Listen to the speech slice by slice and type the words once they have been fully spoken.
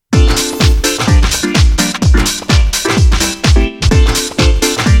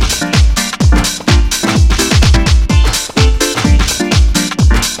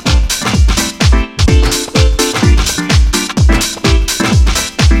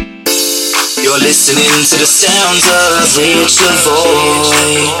You're listening to the sounds of Rich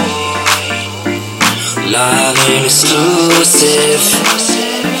Lavoy, live and exclusive.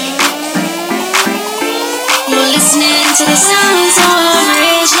 You're listening to the sounds of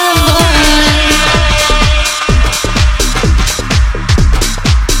Rich Lavoy.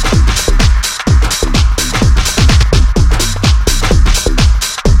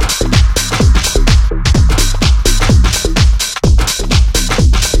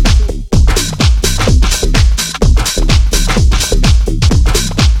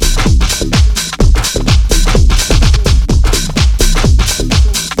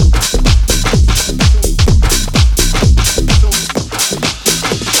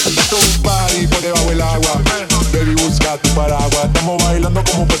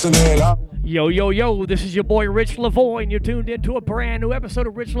 Yo, this is your boy Rich Lavoy, and you're tuned into a brand new episode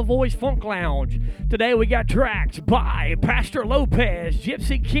of Rich Lavoy's Funk Lounge. Today we got tracks by Pastor Lopez,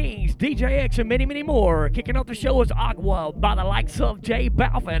 Gypsy Kings, DJ X, and many, many more. Kicking off the show is Agua by the likes of J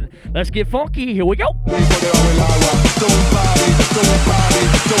Balvin. Let's get funky, here we go.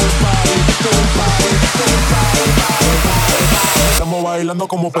 Estamos bailando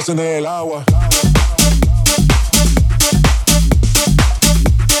como peces en el agua.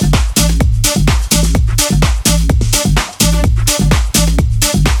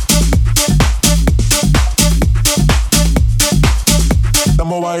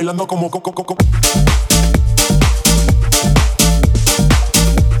 Estamos bailando como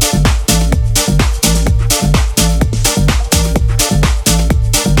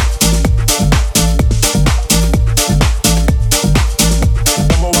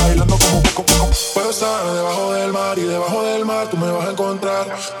Puedo estar debajo del mar y debajo del mar tú me vas a encontrar.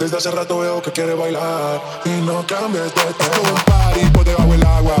 Desde hace rato veo que quieres bailar y no cambies de tema. Esto es un party por debajo del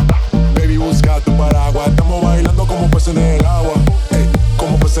agua. Baby, busca tu paraguas. Estamos bailando como peces en el agua.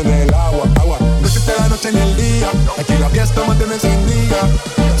 Como pues en el agua. No existe la noche ni el día. Aquí la fiesta mantiene sin día.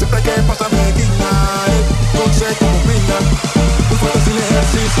 Siempre hay que pasar medicina. Dulce como pinga. Muy fuerte sin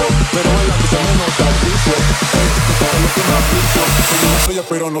ejercicio, pero bailando se me nota el vicio. Tú sabes lo que me aplico. Soy una estrella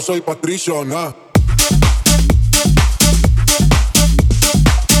pero no soy Patricio, nah.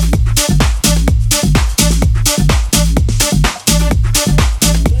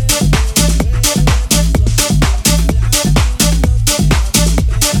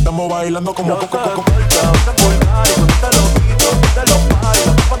 Estamos bailando como coco.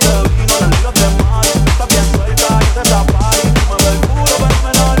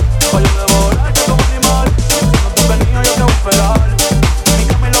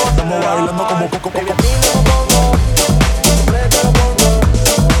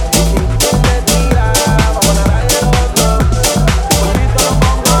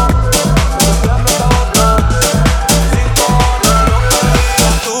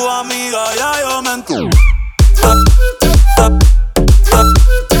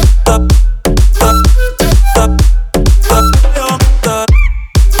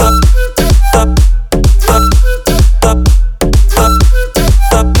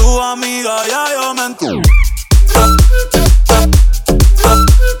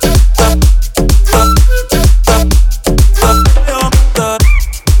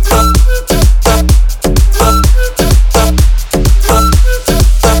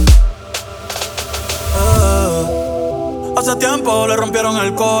 Hace tiempo le rompieron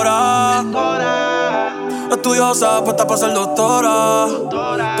el cora. Estudiosa, puesta para ser doctora.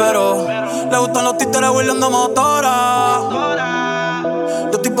 Pero le gustan los títeres huirleando motora.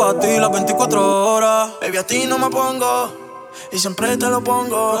 Yo estoy pa' ti las 24 horas. Baby, a ti no me pongo y siempre te lo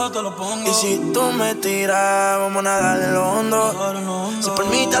pongo. Y si tú me tiras, vamos a nadar en lo hondo. Si por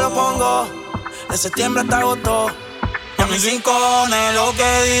mí te lo pongo, de septiembre hasta agosto. Y a mis rincones, lo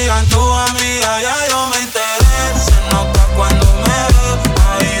que digan tu amiga, ya yo me enteré. Se nota cuando me ves,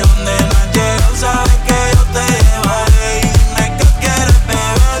 ahí donde no has llegado, sabes que yo te llevaré. Y dime que quieres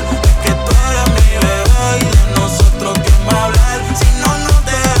beber, es que tú eres mi bebé. Y de nosotros, ¿quién va a hablar? Si no, no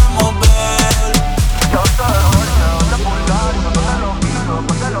te dejamos ver. Yo te doy, te doy de pulgar, y no te lo quito,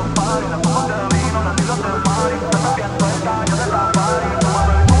 después te lo pari. Las copas de vino, las libras de mari. Te estás bien suelta, yo te la pari. Tú me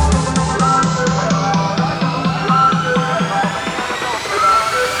ves el culo con un plan.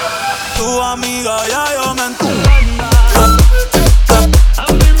 Tu amiga ya yo me enteré.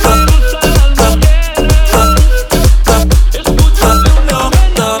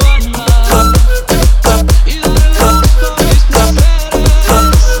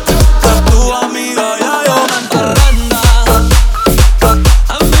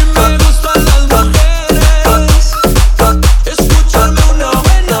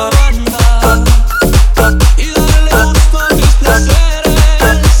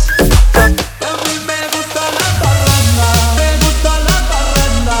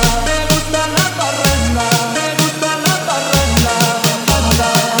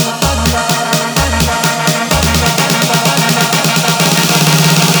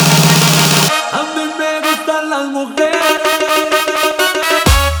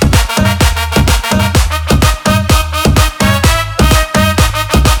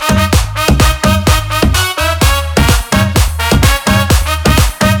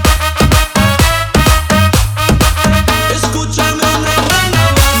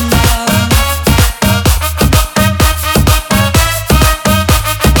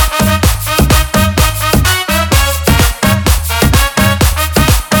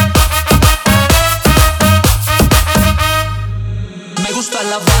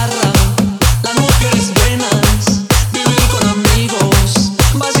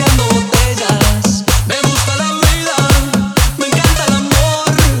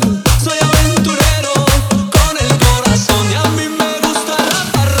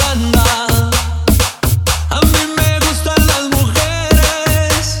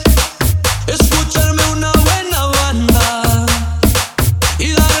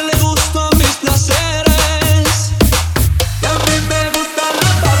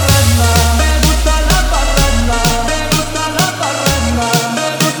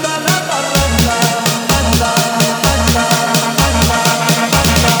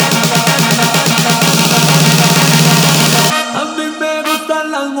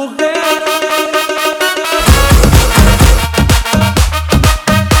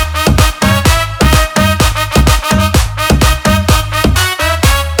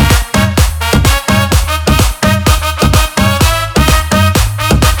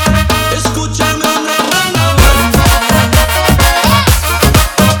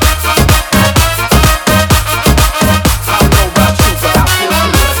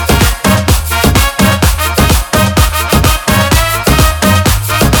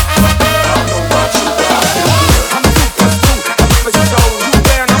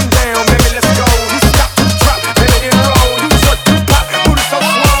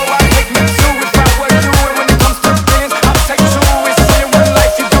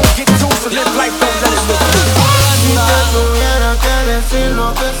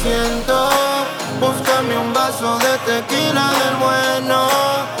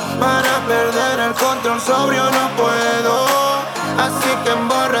 perder el control, sobrio no puedo. Así que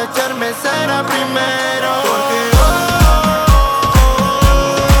emborracharme será primero. Porque hoy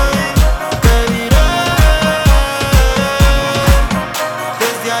te diré,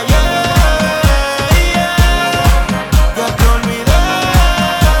 desde ayer ya te olvidé.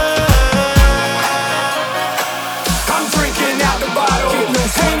 I'm drinking out the bottle,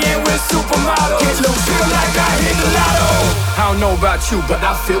 hanging with supermodels. Feel like I hit the lotto. I don't know about you, but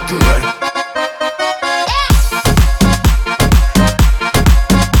I feel good.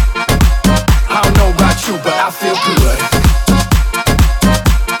 But I feel good.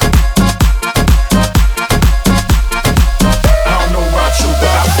 I don't know about you,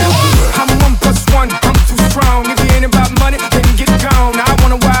 but I feel good. I'm 1+1, I'm too strong. If you ain't about money, then get gone. I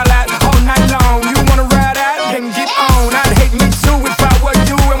wanna wild out all night long. You wanna ride out, then get on. I'd hate me too if I were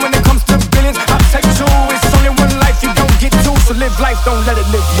you. And when it comes to billions, I'll take two. It's only one life, you don't get two. So live life, don't let it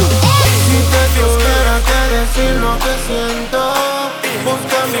live you. Si te tuviera que decir lo que siento,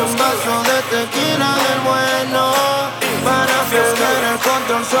 búscame un vaso de tequila del bueno. Para perder el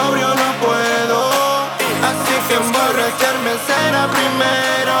control, sobrio no puedo. Así que emborracharme será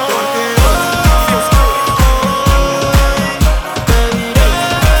primero. Porque hoy te diré,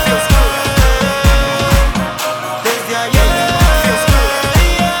 desde ayer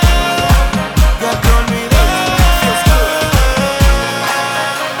ya te olvidé.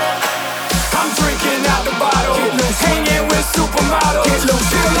 I'm drinking out the bottle, hanging with supermodels.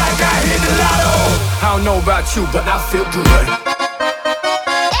 Feel like I hit the lotto. I don't know about you, but I feel good.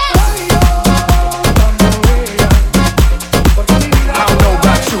 I don't know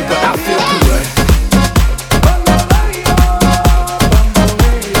about you, but I feel good.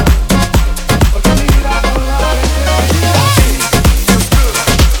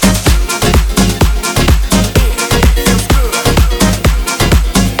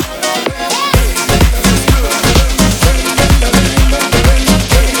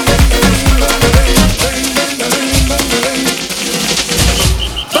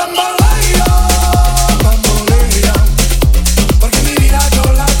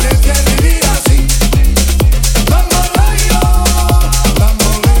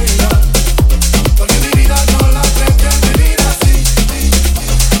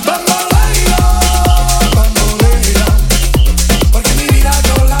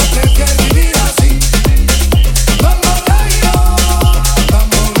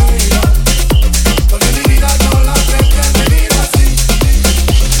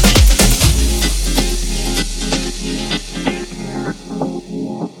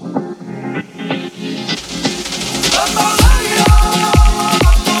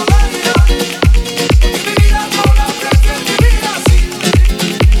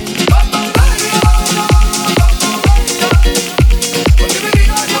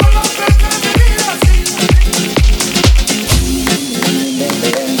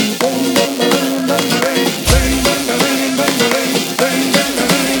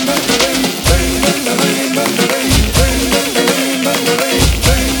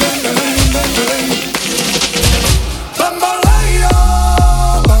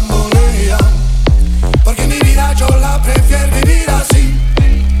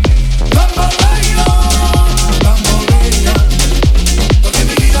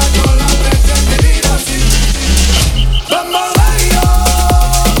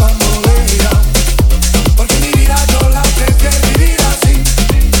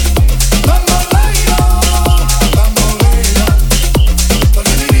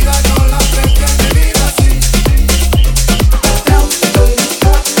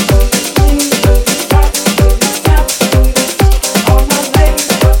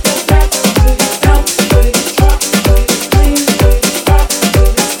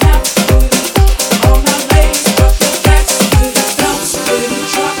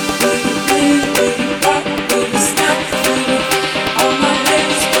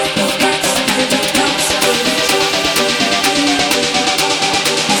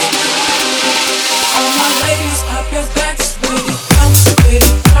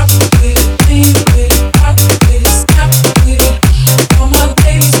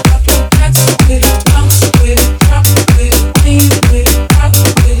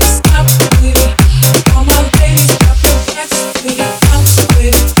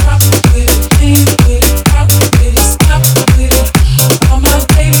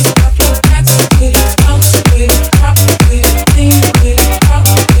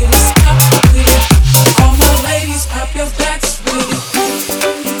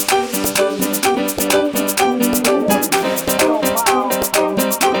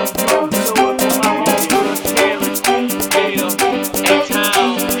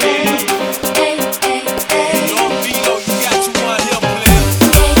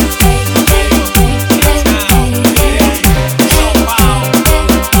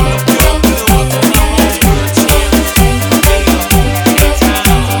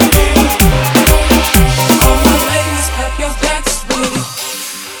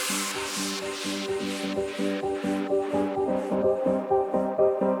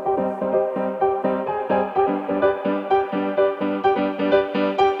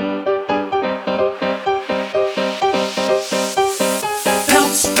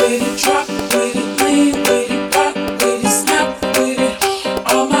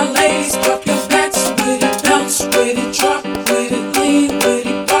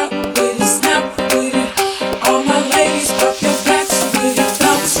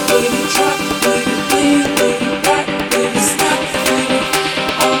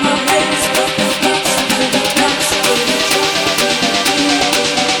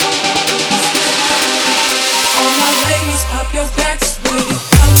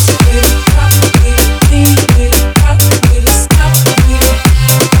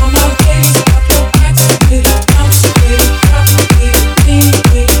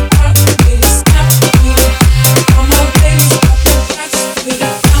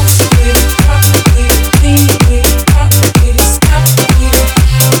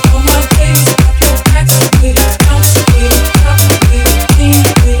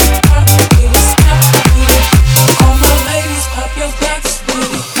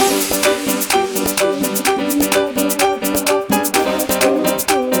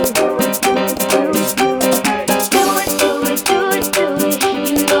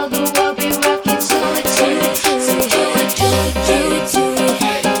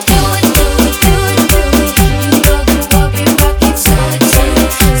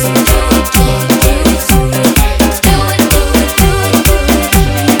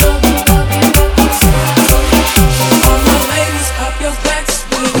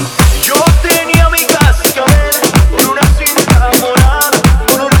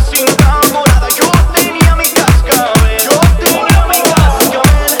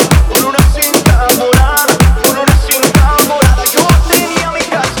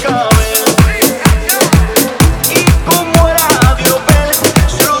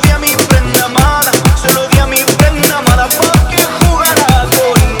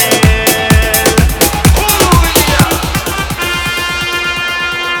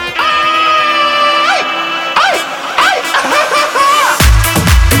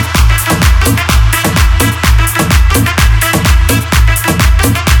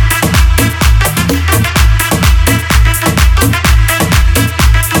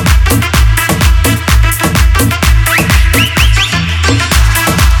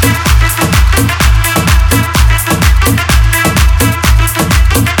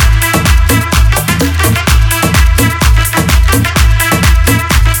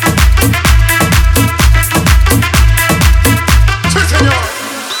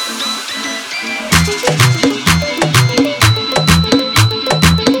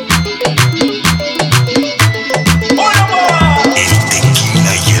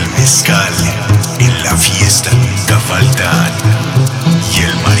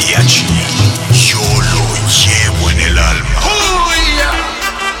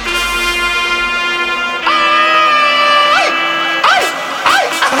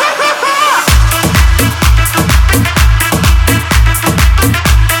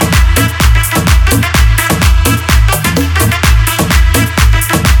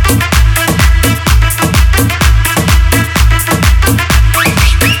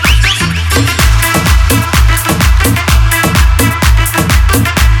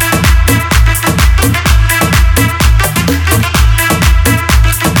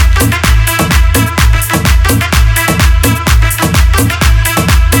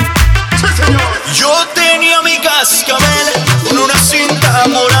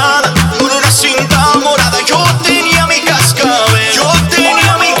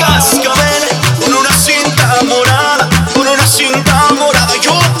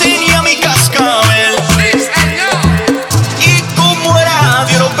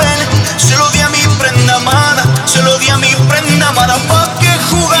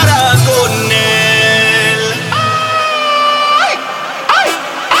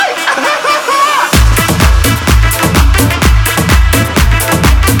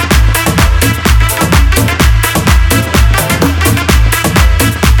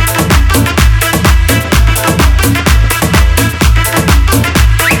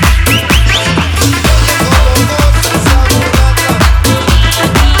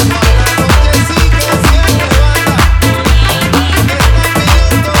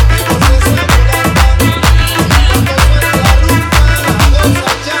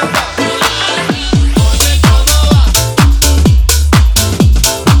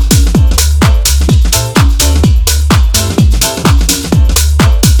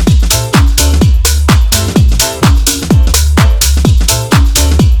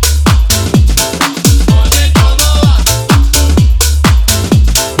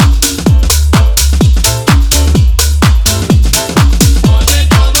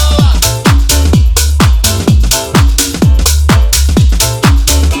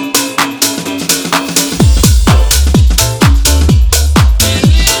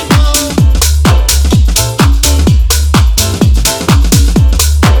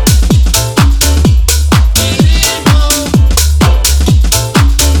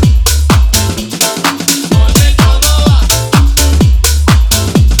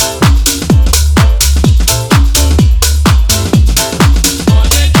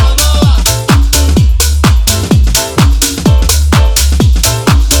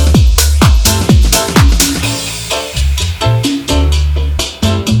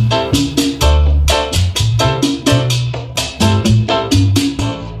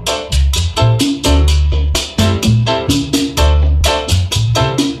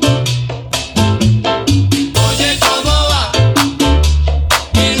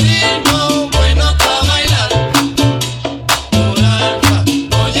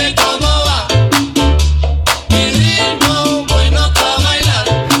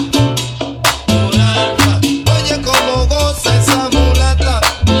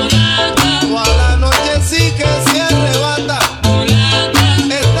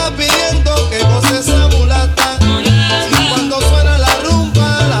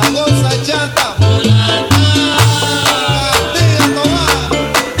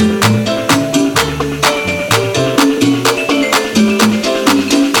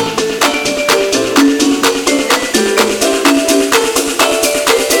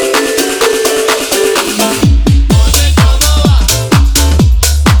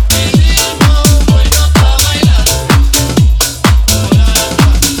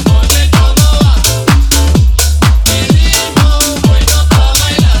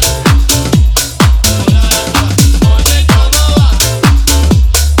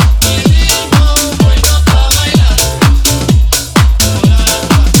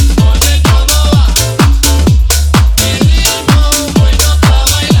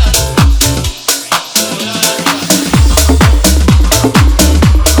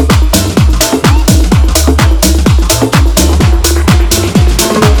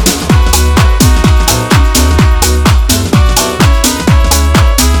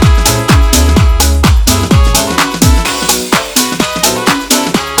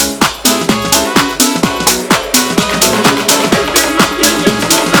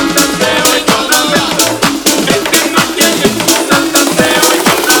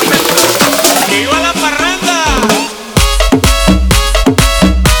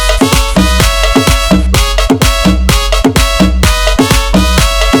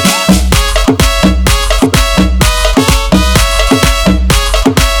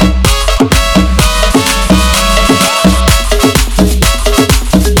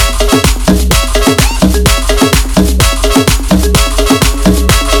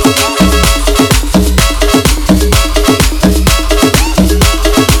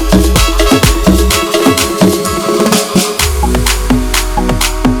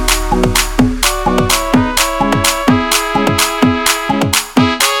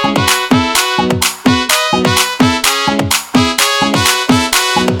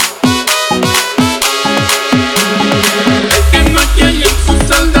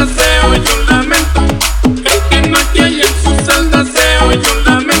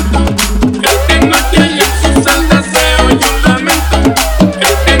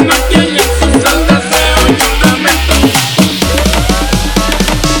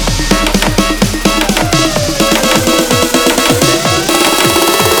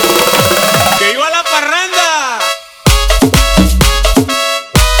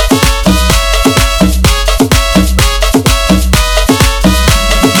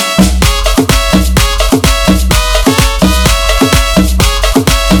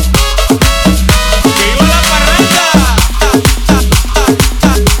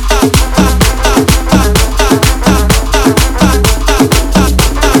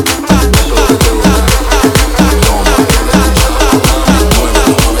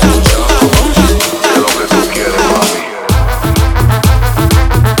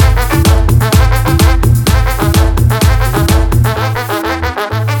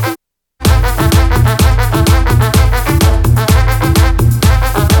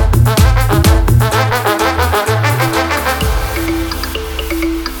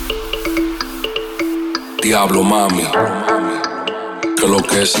 Diablo, mami. Que lo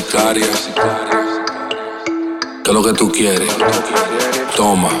que es sicaria. Que lo que tú quieres.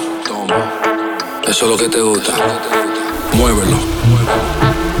 Toma. Eso es lo que te gusta. Muévelo.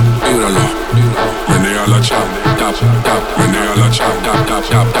 Víbralo. Menea la cha, tap, tap. Menea la cha, tap, tap,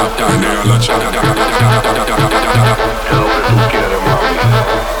 tap, tap, tap. Menea la cha, tap, tap, tap, tap, tap, tap, tap.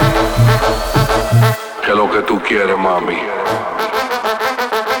 ¿Qué es lo que tú quieres, mami?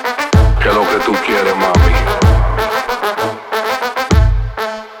 ¿Qué es lo que tú quieres, mami?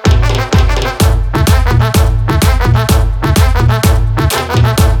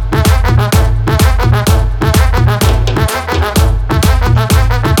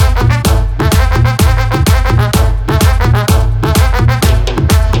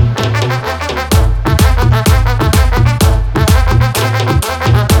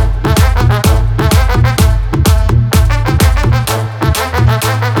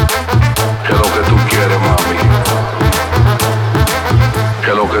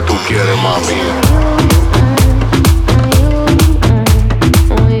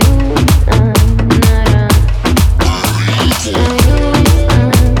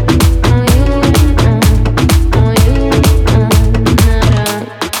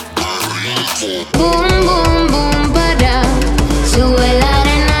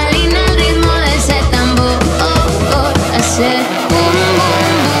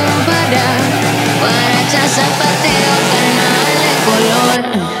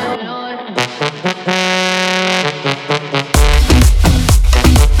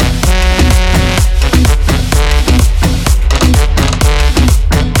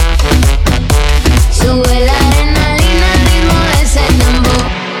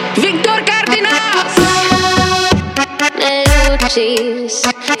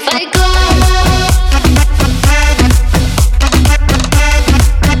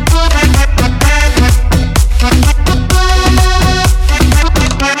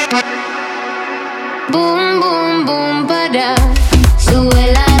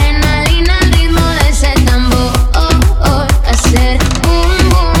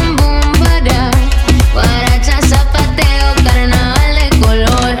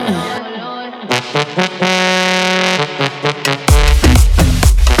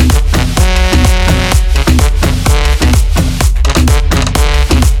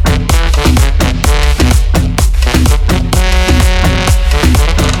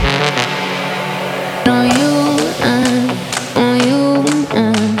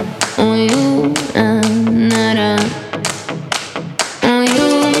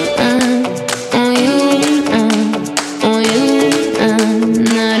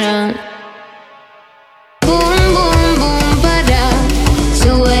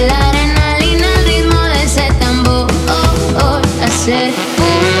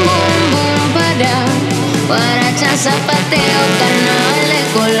 Zapateo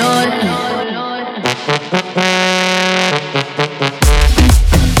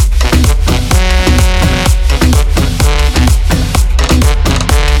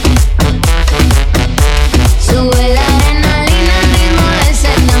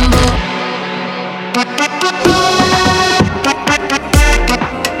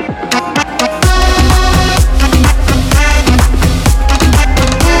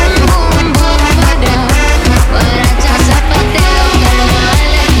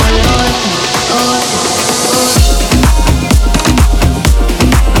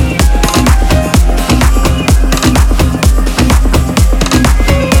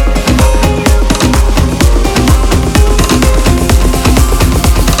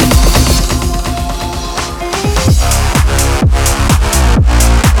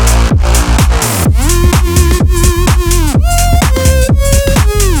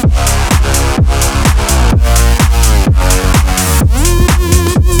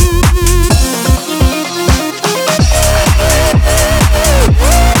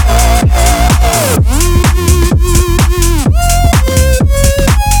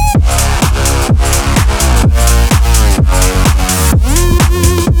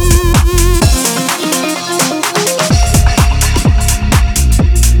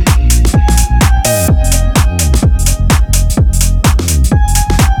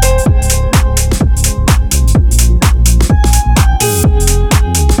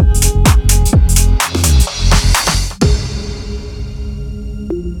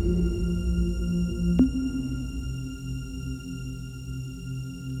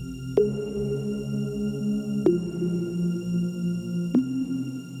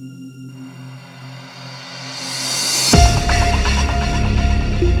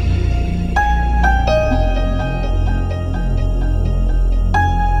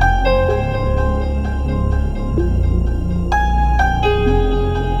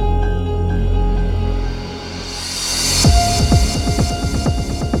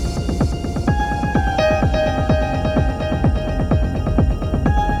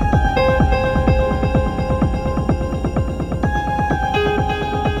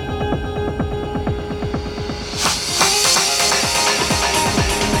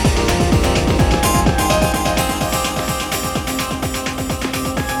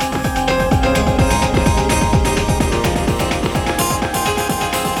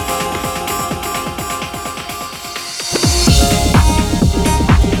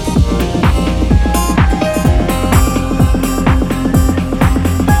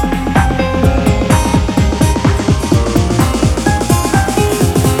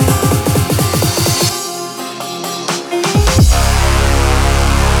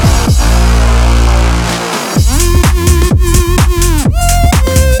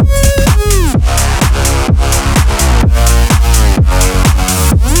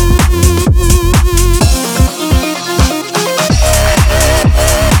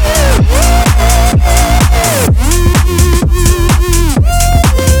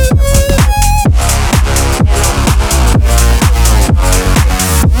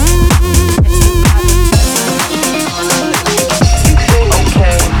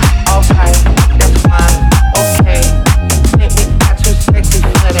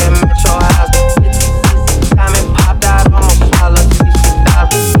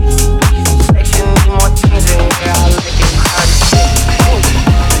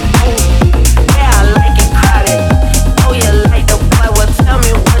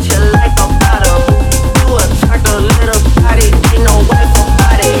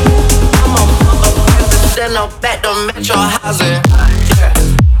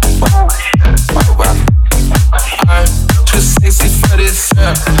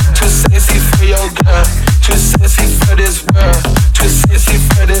trap. Too sexy for your girl. Too sexy for this world. Too sexy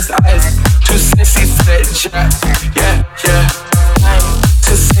for this ice. Too sexy for that jack. Yeah, yeah.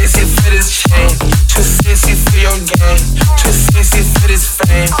 Too sexy for this chain. Too sexy for your game. Too sexy for this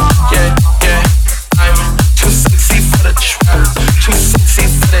fame. Yeah, yeah. I'm too sexy for the trap. Too sexy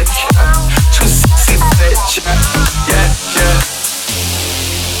for that trap. Too sexy for that jack. Yeah, yeah.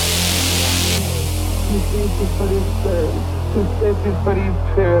 Too sexy for this thing. Too sexy for these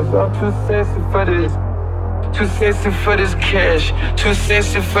pills. I'm too sexy for this. Too sexy for this cash. Too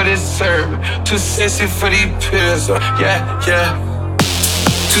sexy for this serve. Too sexy for these pills. Yeah, yeah.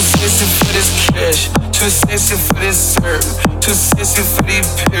 Too sexy for this cash. Too sexy for this serve. Too sexy for these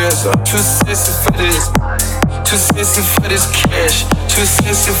pills. Too sexy for this. Too sexy for this cash. Too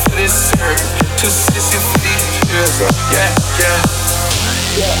sexy for this serve. Too sexy for these pills. Yeah, yeah.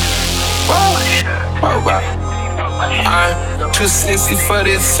 Alright. I'm too sexy for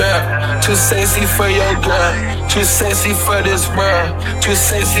this syrup. Too sexy for your girl. Too sexy for this world. Too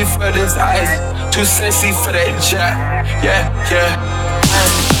sexy for this ice. Too sexy for that jack. Yeah, yeah.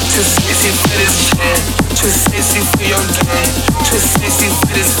 I'm too sexy for this chain. Too sexy for your game. Too sexy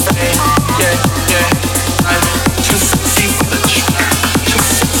for this fame. Yeah, yeah. I'm too sexy for the trap. Too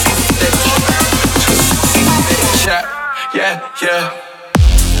sexy for that trap. Too sexy for that jack. Yeah, yeah.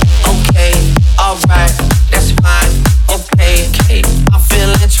 Okay, alright, that's fine. Okay, I'm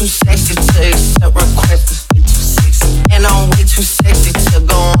feeling too sexy to accept requests. Way too sexy, and I'm way too sexy to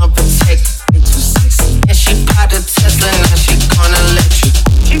go unprotected. Way too sexy, and she popped a Tesla, now she gonna let you.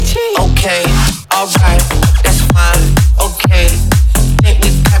 Okay, alright, that's fine. Okay, think we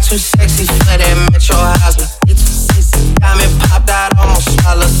got too sexy for that metro housing. Way too sexy, got me popped out, almost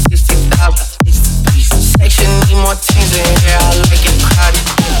swallow 60,000. Section need more things in here, I like it crowded.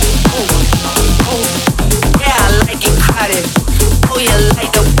 Yeah, I like it crowded. Oh, you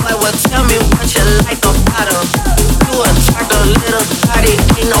like the boy, well tell me what you like about him. You attract a little body,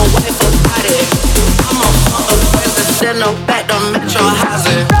 ain't no wife about it. I'm a fuck a person, send her back to metro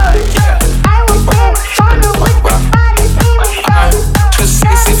housing. Too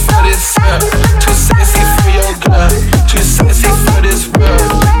sexy for this girl. Too sexy for your girl. Too sexy for this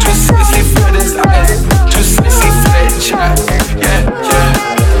world. Too sexy for this ice. Too sexy for that jack. Yeah, yeah.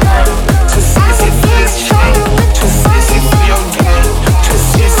 Too sexy for this chain. Too sexy for your game. Too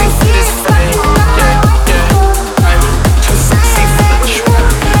sexy for this fame. Yeah, yeah. I'm too sexy for the trap.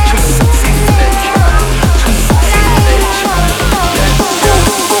 Too sexy for that trap. Too sexy for that trap. Yeah, yeah.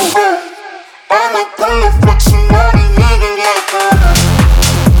 I'm a bullet for somebody, nigga like that.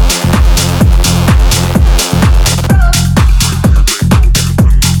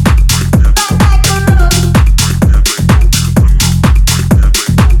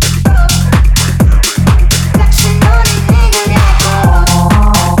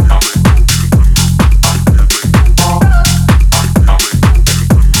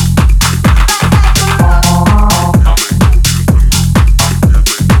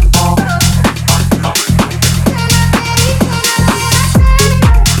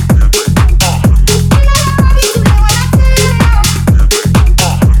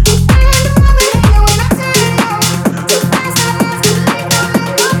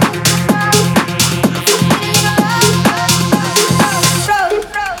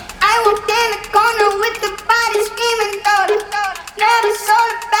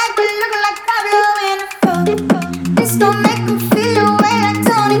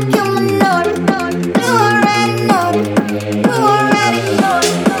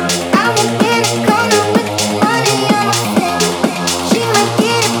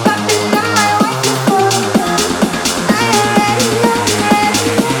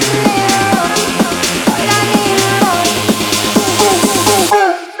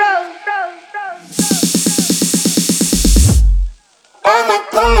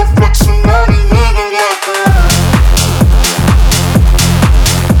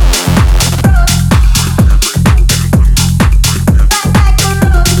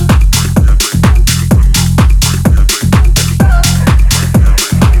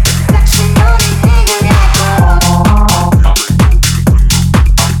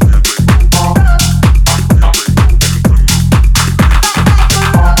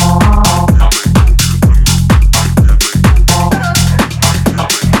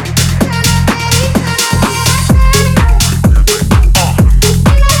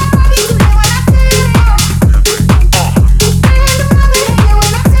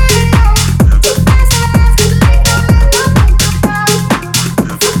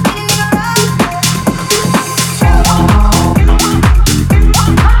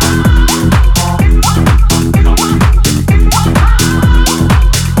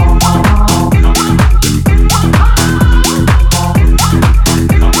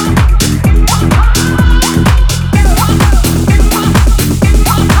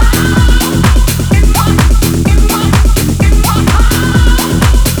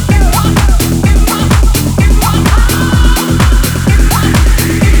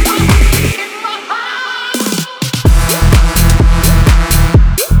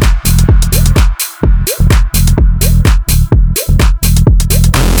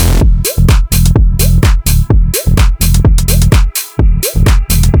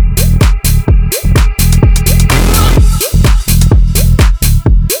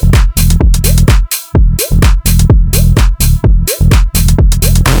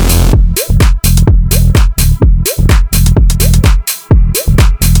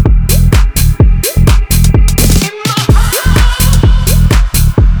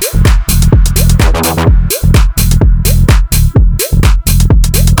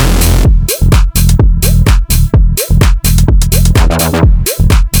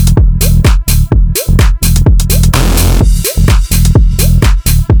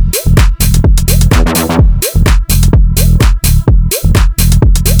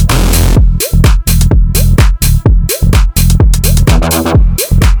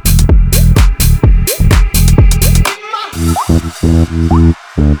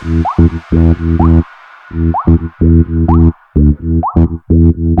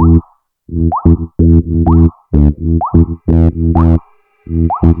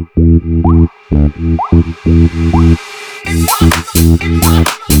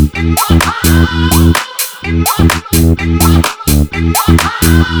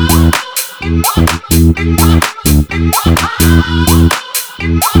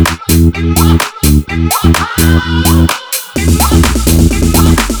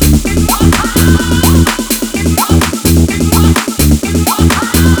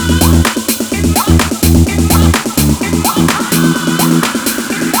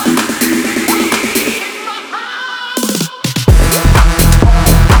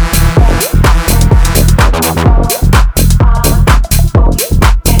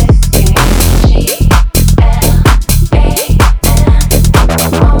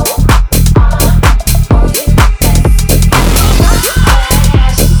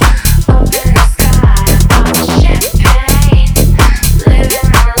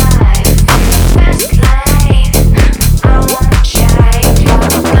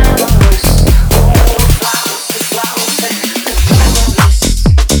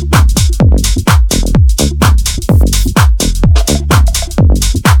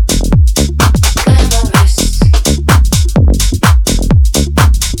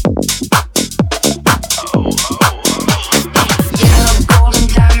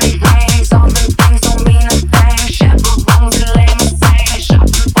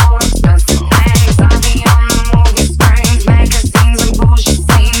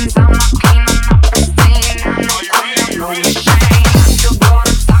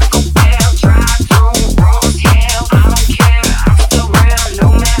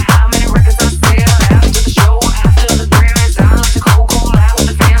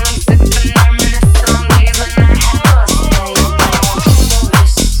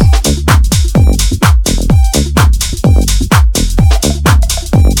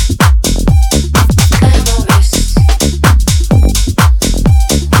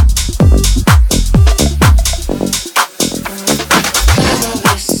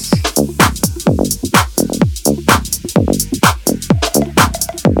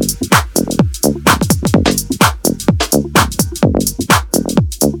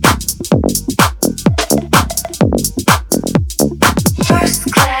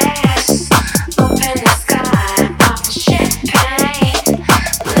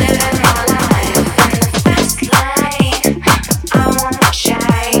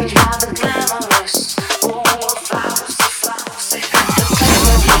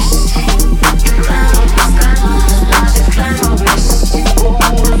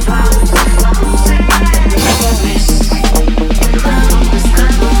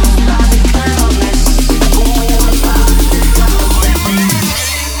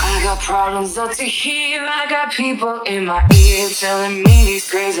 problems up to here. I got people in my ear telling me these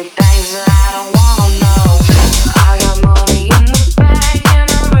crazy things that I don't wanna know. I got money in the bank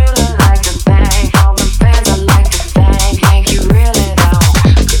and I really like to thank all the fans I like to thank you really though.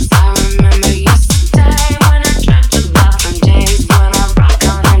 'Cause I remember yesterday when I dreamt about them days when I rock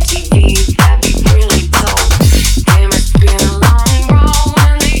on MTV. That'd be really dope. Damn, it's been a long road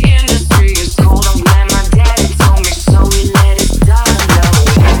when the industry is cold. I'm glad my daddy told me so. He let his daughter know.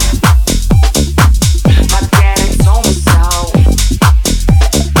 My daddy told me so.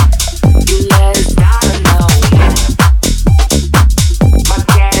 He let his daughter know. My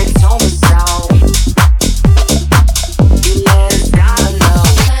daddy told me so. He let his daughter know.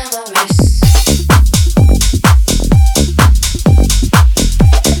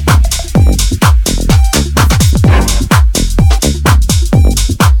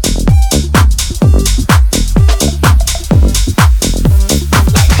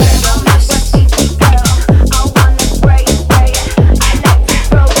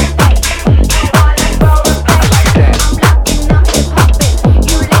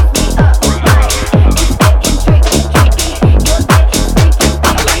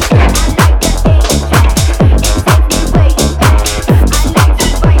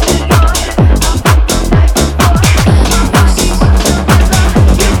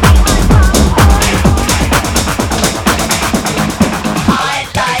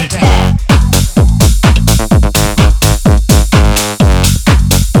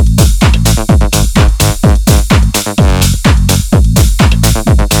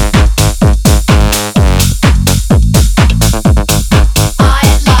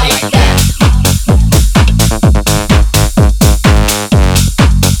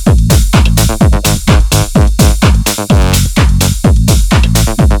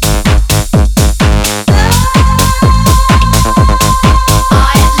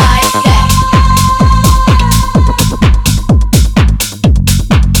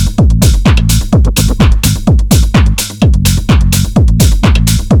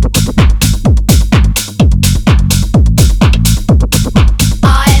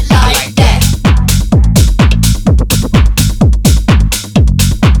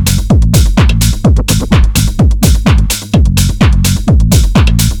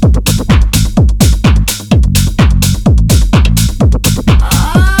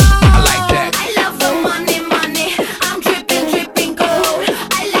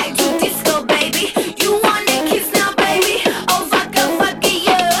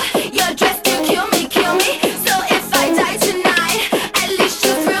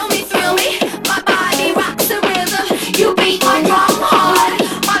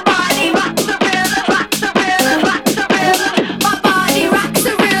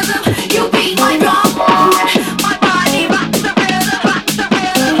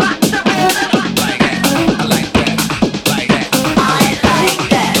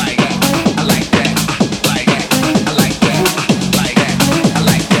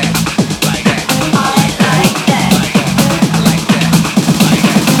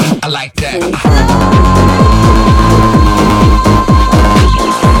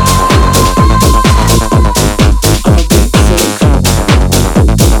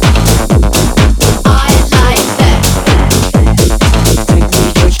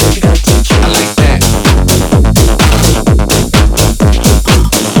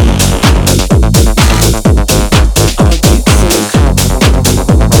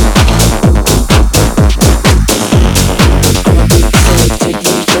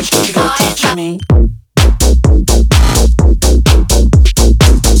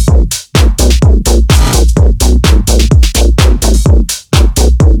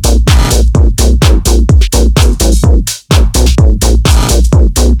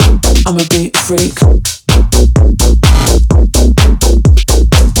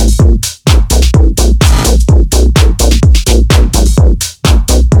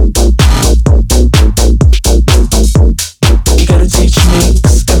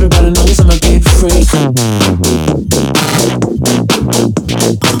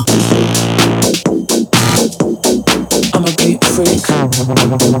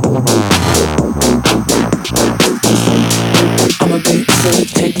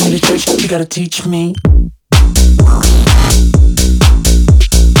 gotta teach me.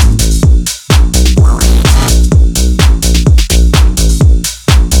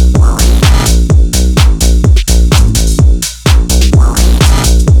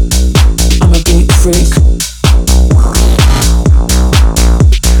 I'm a beat freak.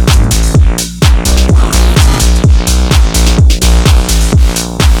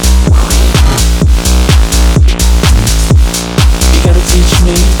 You gotta teach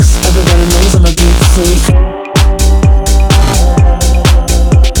me, 'cause Everybody knows I'm a beat freak.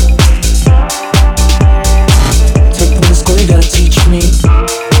 Take me to school, you gotta teach me.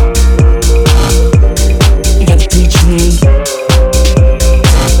 You gotta teach me.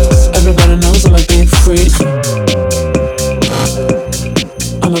 Everybody knows I'm a beat freak.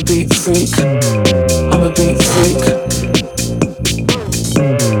 I'm a beat freak. I'm a beat freak.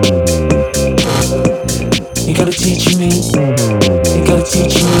 You gotta teach me. You gotta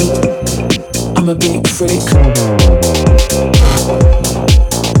teach me. I'm a beat freak.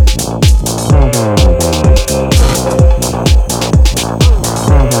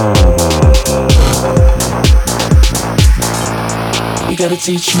 You gotta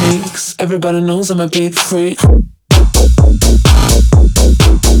teach me, 'cause everybody knows I'm a beat freak.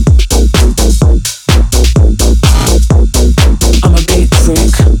 I'm a beat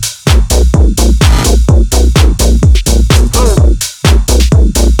freak.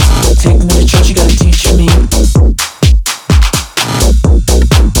 Take me to church, you gotta teach me.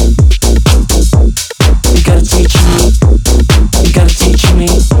 You gotta teach me. You gotta teach me.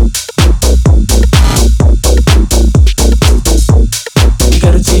 You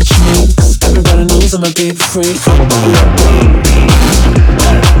gotta teach me, 'cause everybody knows I'm a beat freak. I'm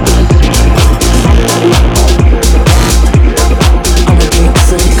a beat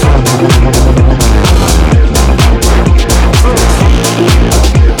freak.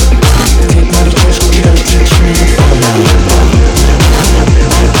 Take me to church, you gotta teach me. I'm a beat freak.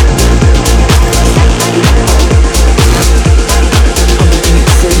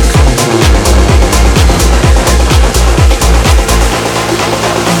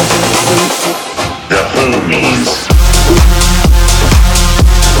 The homies.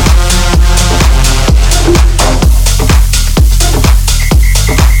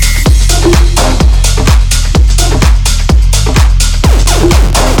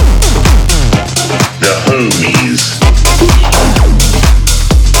 The homies.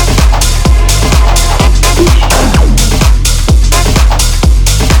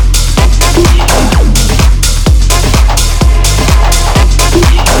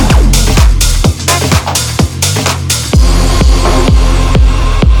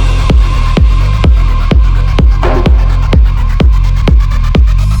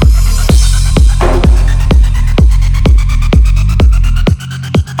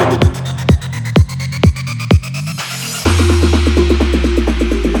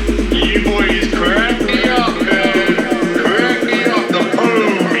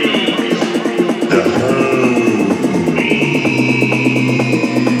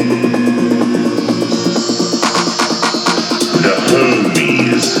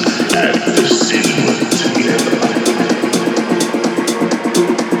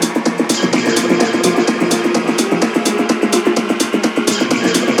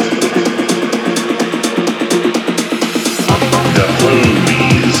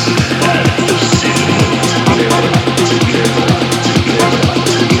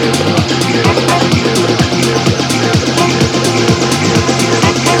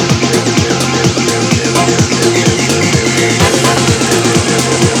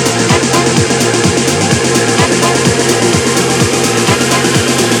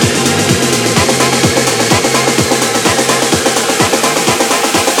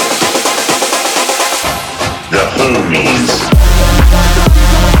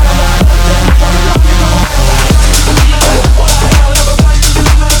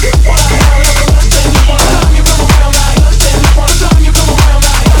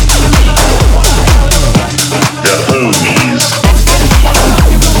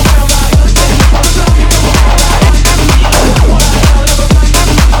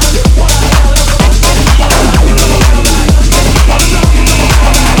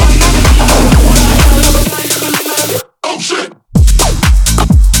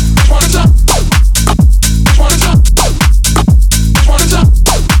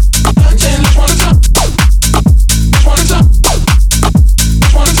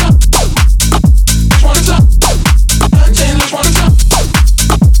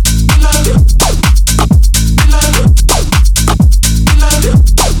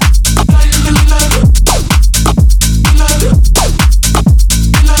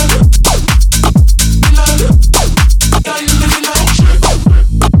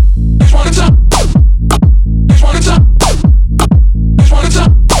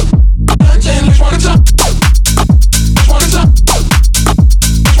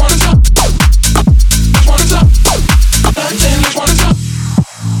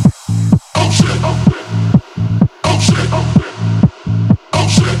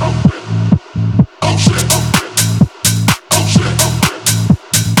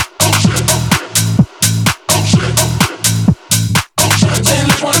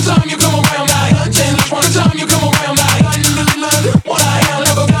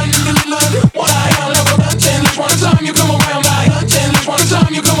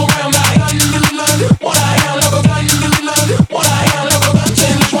 time you come around, I what I am, love a gun, what I am, love a gun.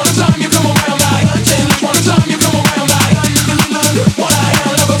 Just one time you come around, just one time you come around, what I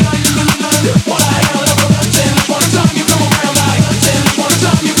am, love a gun, what I am, love a gun. Just one time you come around, just one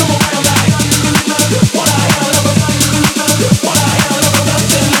time you come around, what I am, love a gun, what I am, love a gun.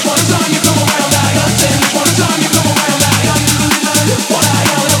 Just one time you come around, just one time you come around, what I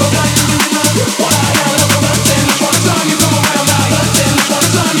am, love a gun, what I am, love a gun. Just one time you come around, just one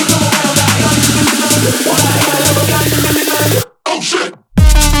time you come around, what I am, love a gun. Oh shit.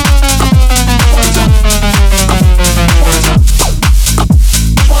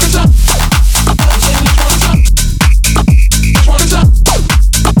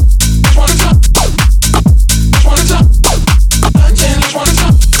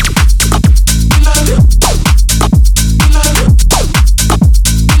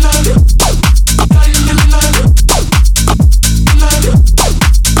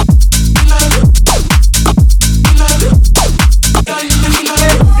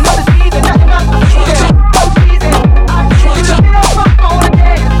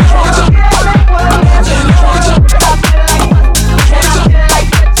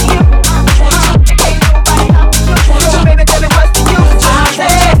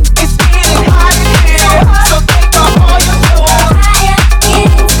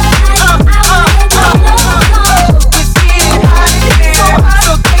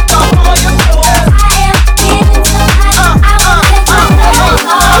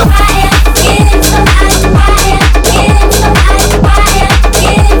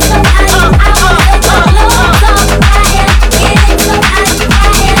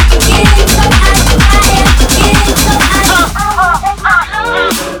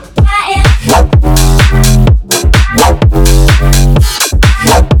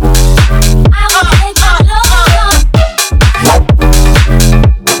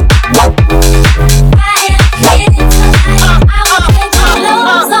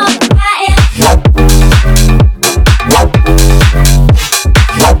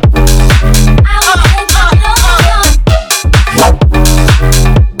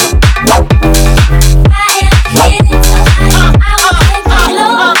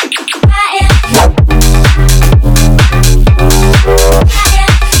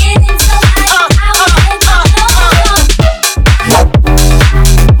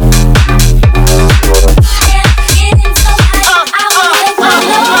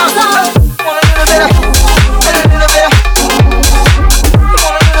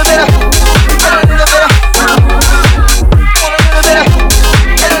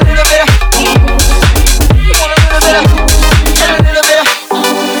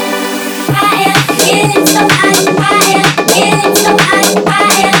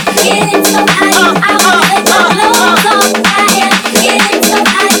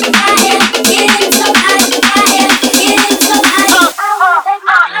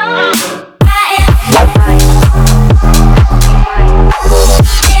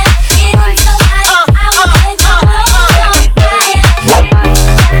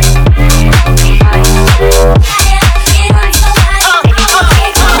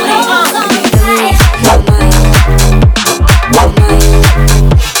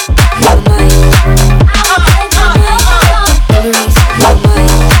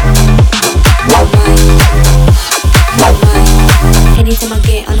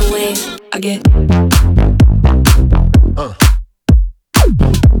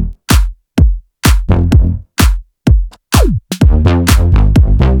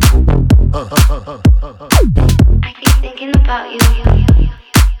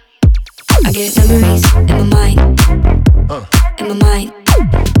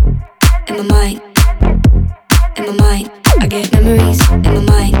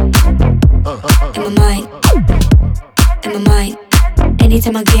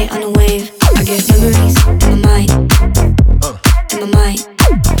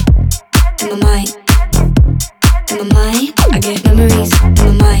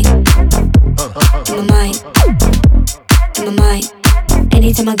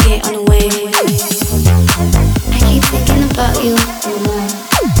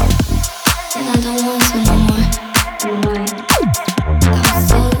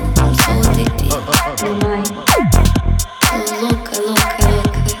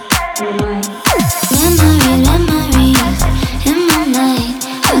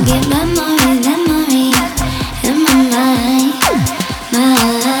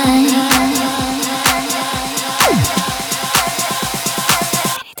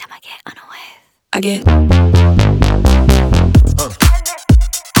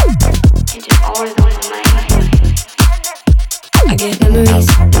 memories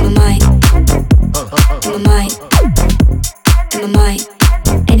in my mind. In my mind. In my mind.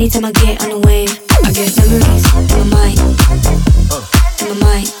 Anytime I get on a wave, I get memories in my mind. In my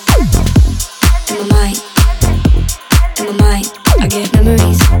mind. In my mind. In my mind. I get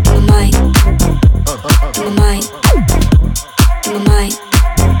memories in my mind. In my mind. In my mind.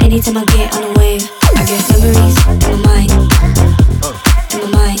 Anytime I get on a wave, I get memories in my mind. In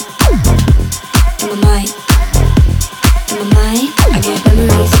my mind. In my mind. In my mind. I get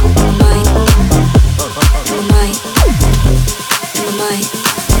memories in my mind. In my mind. In my mind.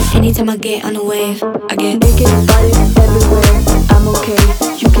 Anytime I get on a wave, I get naked bodies everywhere. I'm okay,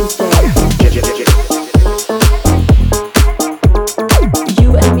 you can stare.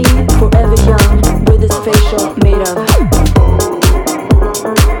 You and me, forever young. We're this facial made of.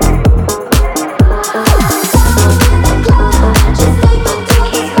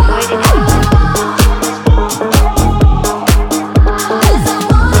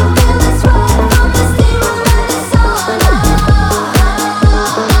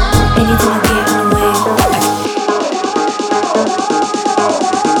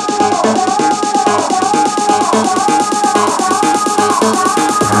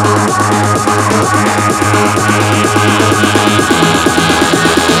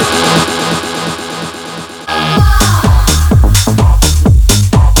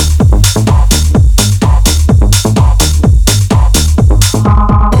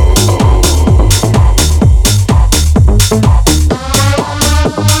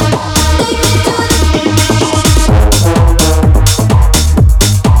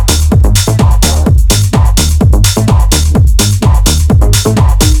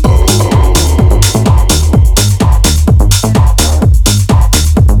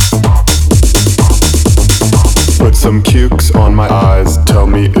 Some cukes on my eyes, tell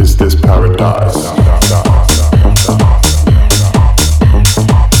me, is this paradise?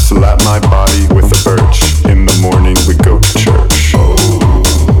 Slap my body with a birch, in the morning we go to church.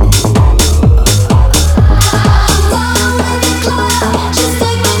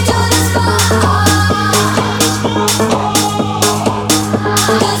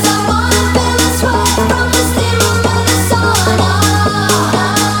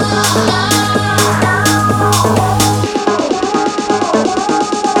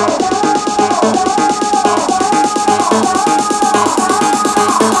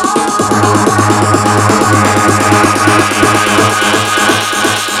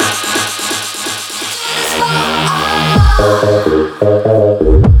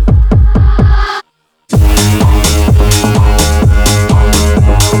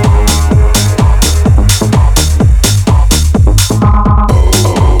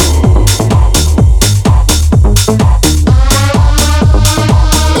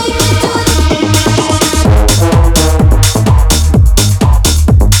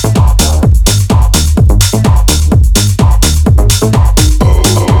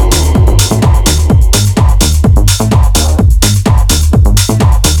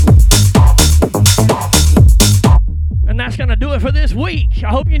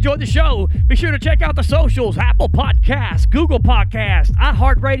 The show. Be sure to check out the socials, Apple Podcasts, Google Podcasts,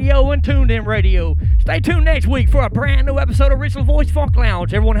 iHeartRadio, and TuneIn Radio. Stay tuned next week for a brand new episode of Rich Lavoy's Funk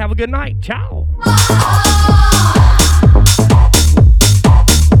Lounge. Everyone have a good night. Ciao.